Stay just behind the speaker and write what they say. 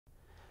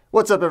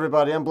What's up,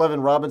 everybody? I'm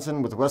Blevin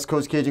Robinson with West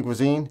Coast Cajun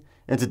Cuisine.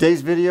 In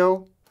today's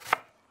video,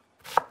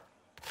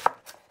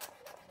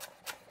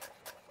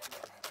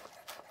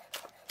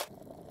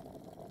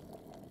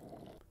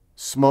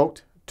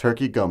 smoked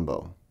turkey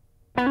gumbo.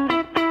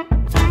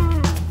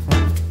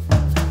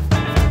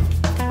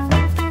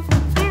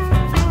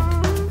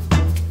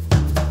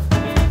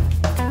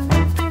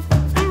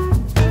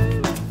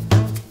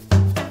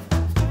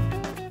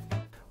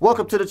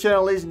 Welcome to the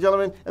channel, ladies and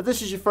gentlemen. If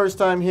this is your first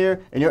time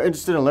here and you're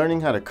interested in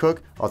learning how to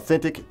cook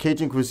authentic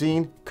Cajun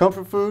cuisine,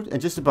 comfort food, and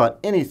just about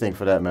anything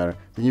for that matter,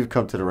 then you've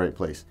come to the right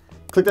place.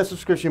 Click that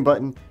subscription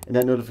button and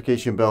that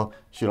notification bell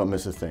so you don't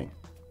miss a thing.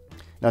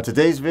 Now,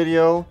 today's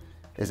video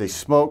is a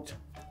smoked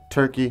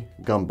turkey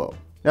gumbo.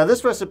 Now,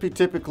 this recipe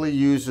typically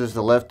uses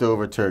the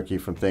leftover turkey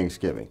from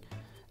Thanksgiving.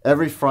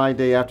 Every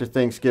Friday after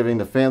Thanksgiving,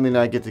 the family and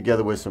I get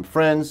together with some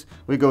friends.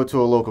 We go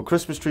to a local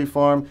Christmas tree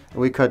farm and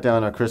we cut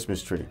down our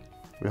Christmas tree.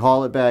 We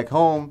haul it back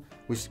home,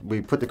 we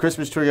put the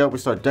Christmas tree up, we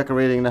start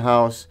decorating the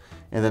house,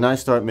 and then I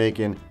start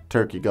making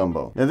turkey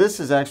gumbo. Now, this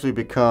has actually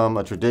become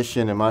a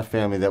tradition in my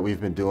family that we've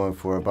been doing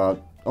for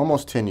about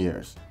almost 10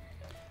 years.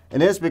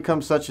 And it's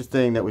become such a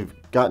thing that we've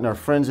gotten our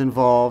friends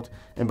involved,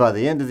 and by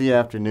the end of the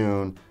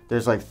afternoon,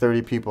 there's like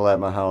 30 people at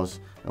my house,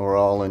 and we're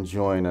all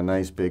enjoying a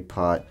nice big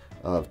pot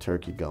of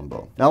turkey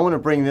gumbo. Now, I want to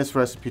bring this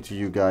recipe to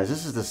you guys.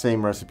 This is the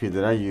same recipe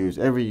that I use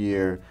every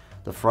year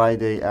the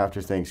Friday after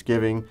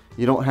Thanksgiving.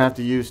 You don't have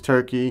to use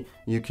turkey.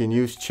 You can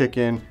use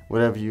chicken,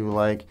 whatever you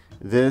like.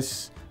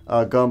 This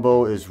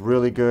gumbo is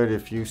really good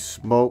if you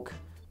smoke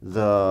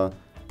the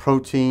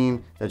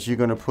protein that you're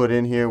going to put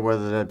in here,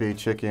 whether that be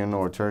chicken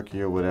or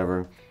turkey or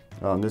whatever.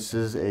 This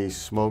is a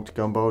smoked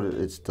gumbo.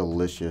 It's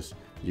delicious.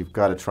 You've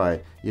got to try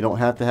it. You don't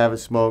have to have it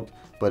smoked,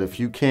 but if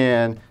you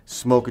can,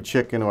 smoke a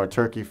chicken or a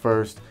turkey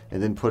first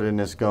and then put it in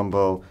this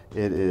gumbo.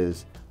 It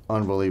is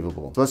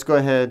unbelievable. So let's go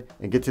ahead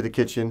and get to the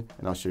kitchen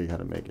and I'll show you how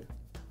to make it.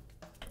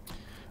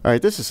 All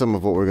right, this is some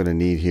of what we're going to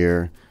need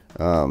here.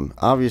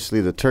 Obviously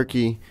the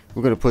turkey,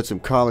 we're going to put some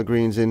collard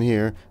greens in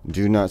here.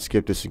 Do not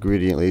skip this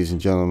ingredient, ladies and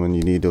gentlemen.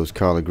 You need those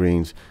collard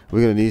greens.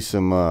 We're going to need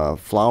some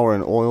flour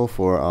and oil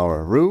for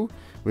our roux.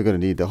 We're going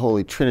to need the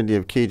holy trinity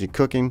of Cajun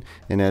cooking,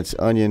 and that's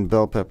onion,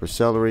 bell pepper,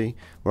 celery.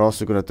 We're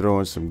also going to throw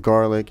in some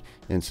garlic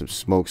and some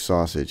smoked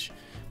sausage.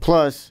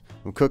 Plus,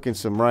 I'm cooking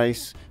some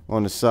rice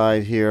on the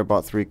side here,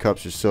 about 3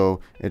 cups or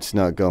so. It's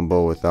not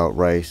gumbo without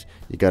rice.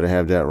 You got to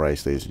have that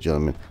rice, ladies and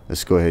gentlemen.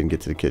 Let's go ahead and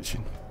get to the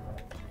kitchen.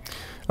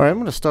 All right, I'm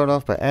going to start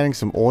off by adding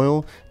some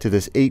oil to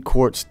this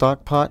 8-quart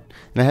stock pot.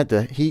 And I had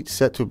the heat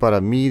set to about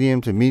a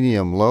medium to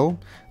medium low.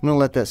 I'm going to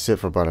let that sit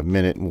for about a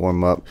minute and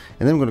warm up.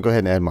 And then I'm going to go ahead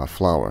and add my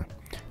flour.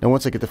 Now,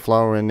 once I get the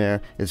flour in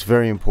there, it's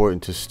very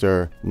important to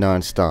stir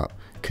non-stop,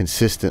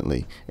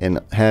 consistently, and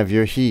have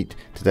your heat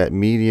to that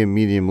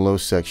medium low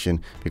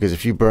section, because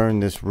if you burn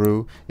this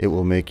roux, it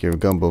will make your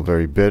gumbo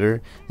very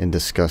bitter and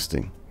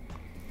disgusting.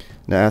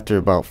 Now, after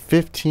about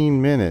 15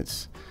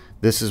 minutes,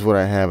 this is what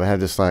I have. I have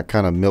this like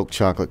kind of milk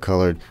chocolate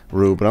colored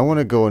roux, but I want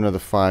to go another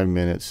 5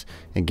 minutes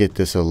and get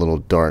this a little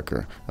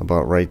darker,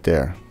 about right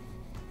there.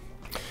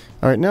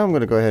 All right, now I'm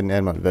going to go ahead and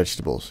add my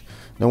vegetables.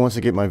 Now, once I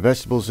get my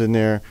vegetables in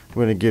there, I'm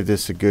going to give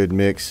this a good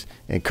mix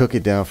and cook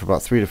it down for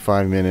about 3 to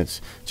 5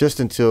 minutes, just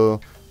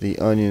until the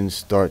onions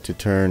start to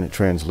turn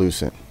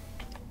translucent.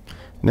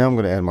 Now I'm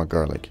going to add my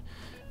garlic.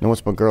 Now,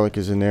 once my garlic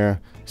is in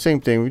there,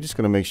 same thing. We're just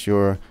going to make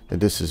sure that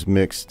this is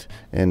mixed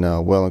and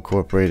well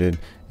incorporated.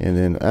 And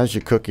then as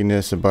you're cooking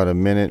this, about a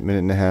minute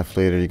and a half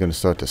later, you're going to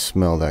start to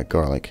smell that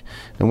garlic.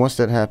 And once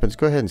that happens,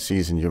 go ahead and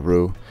season your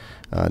roux.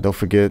 Don't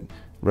forget,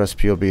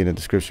 recipe will be in the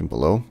description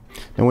below.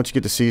 And once you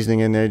get the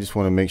seasoning in there, you just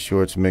want to make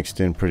sure it's mixed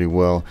in pretty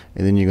well,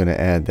 and then you're going to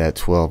add that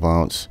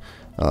 12-ounce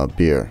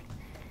beer.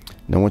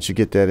 Now, once you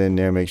get that in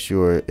there, make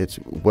sure it's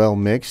well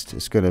mixed.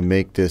 It's going to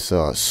make this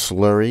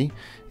slurry,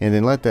 and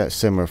then let that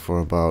simmer for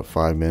about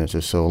 5 minutes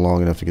or so,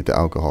 long enough to get the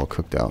alcohol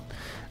cooked out.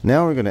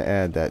 Now we're going to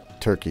add that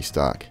turkey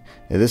stock.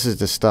 Now, this is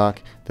the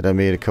stock that I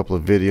made a couple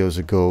of videos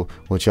ago,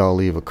 which I'll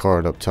leave a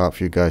card up top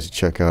for you guys to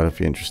check out if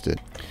you're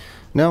interested.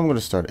 Now I'm going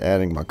to start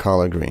adding my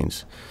collard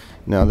greens.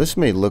 Now, this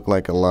may look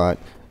like a lot,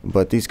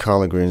 but these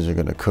collard greens are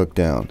going to cook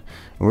down.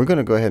 And we're going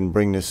to go ahead and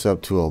bring this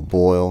up to a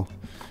boil.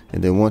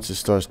 And then once it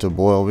starts to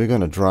boil, we're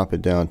going to drop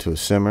it down to a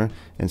simmer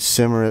and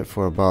simmer it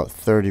for about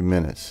 30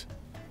 minutes.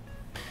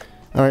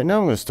 All right, now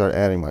I'm going to start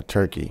adding my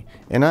turkey.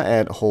 And I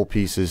add whole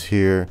pieces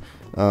here,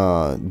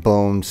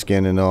 bone,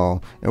 skin, and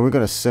all. And we're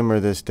going to simmer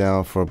this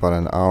down for about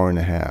an hour and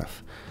a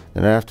half.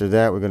 And after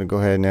that, we're going to go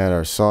ahead and add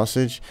our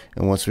sausage.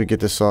 And once we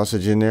get the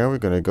sausage in there, we're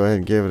going to go ahead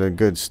and give it a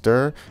good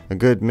stir, a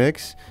good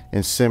mix,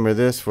 and simmer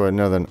this for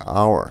another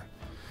hour.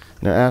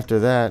 Now, after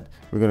that,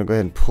 we're going to go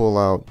ahead and pull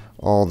out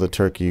all the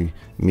turkey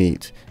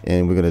meat.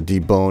 And we're going to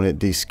debone it,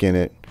 deskin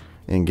it,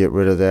 and get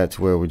rid of that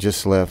to where we're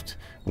just left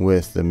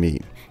with the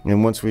meat.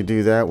 And once we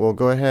do that, we'll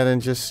go ahead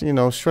and just,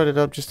 shred it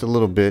up just a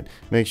little bit.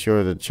 Make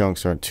sure the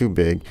chunks aren't too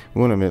big. We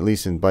want them at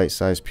least in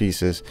bite-sized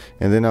pieces.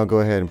 And then I'll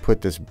go ahead and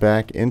put this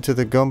back into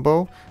the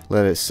gumbo.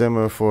 Let it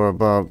simmer for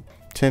about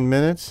 10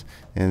 minutes.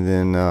 And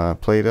then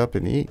plate up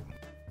and eat.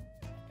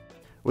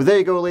 Well, there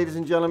you go, ladies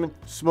and gentlemen,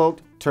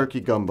 smoked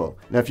turkey gumbo.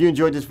 Now, if you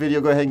enjoyed this video,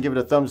 go ahead and give it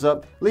a thumbs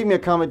up. Leave me a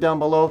comment down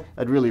below.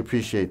 I'd really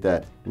appreciate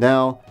that.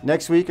 Now,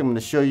 next week, I'm going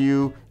to show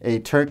you a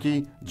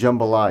turkey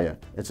jambalaya.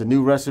 It's a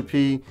new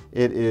recipe.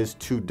 It is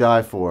to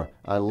die for.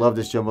 I love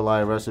this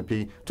jambalaya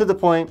recipe to the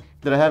point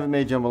that I haven't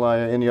made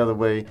jambalaya any other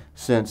way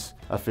since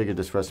I figured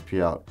this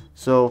recipe out.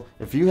 So,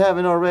 if you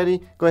haven't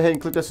already, go ahead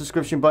and click that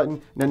subscription button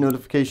and that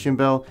notification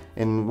bell.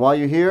 And while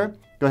you're here,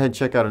 go ahead and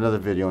check out another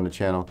video on the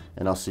channel,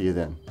 and I'll see you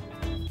then.